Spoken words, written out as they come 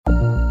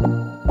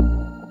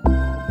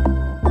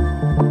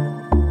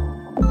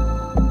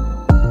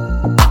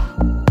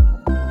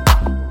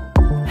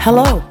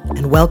Hello,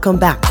 and welcome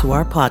back to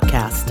our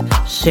podcast,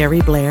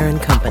 Sherry Blair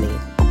and Company,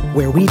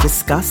 where we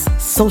discuss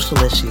social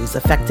issues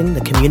affecting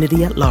the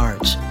community at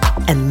large.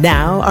 And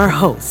now our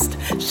host,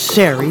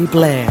 Sherry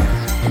Blair.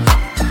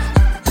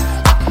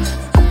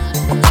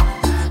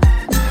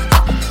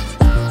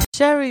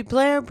 Sherry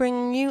Blair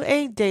bringing you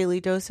a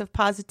daily dose of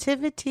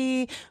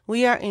positivity.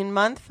 We are in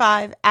month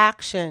 5,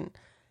 action.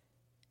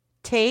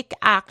 Take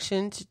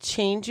action to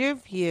change your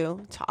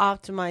view to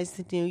optimize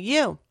the new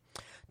you.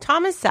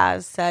 Thomas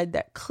Saz said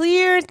that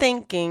clear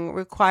thinking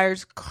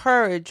requires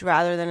courage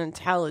rather than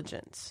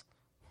intelligence.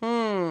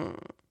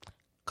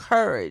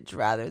 Courage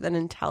rather than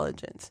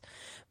intelligence.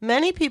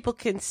 Many people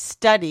can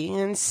study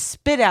and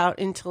spit out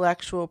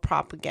intellectual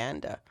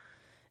propaganda,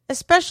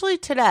 especially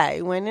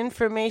today when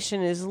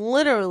information is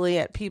literally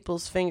at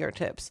people's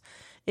fingertips.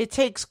 It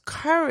takes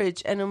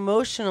courage and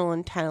emotional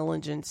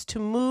intelligence to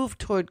move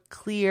toward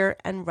clear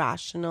and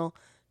rational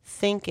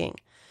thinking.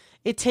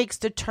 It takes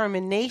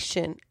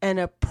determination and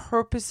a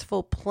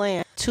purposeful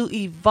plan to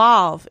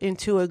evolve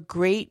into a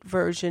great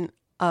version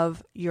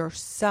of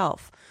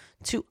yourself,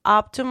 to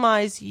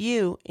optimize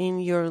you in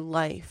your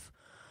life.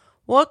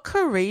 What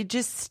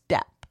courageous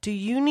step do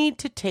you need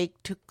to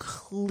take to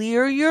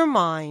clear your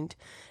mind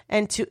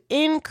and to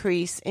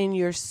increase in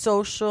your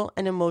social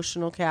and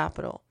emotional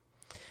capital?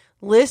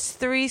 List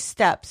 3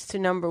 steps to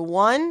number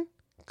 1,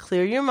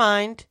 clear your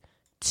mind,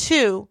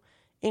 2,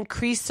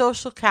 increase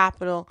social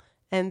capital,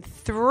 and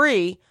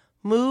 3,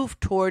 move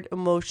toward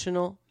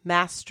emotional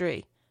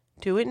mastery.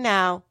 Do it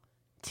now.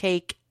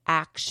 Take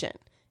action.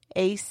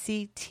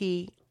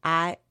 ACTION.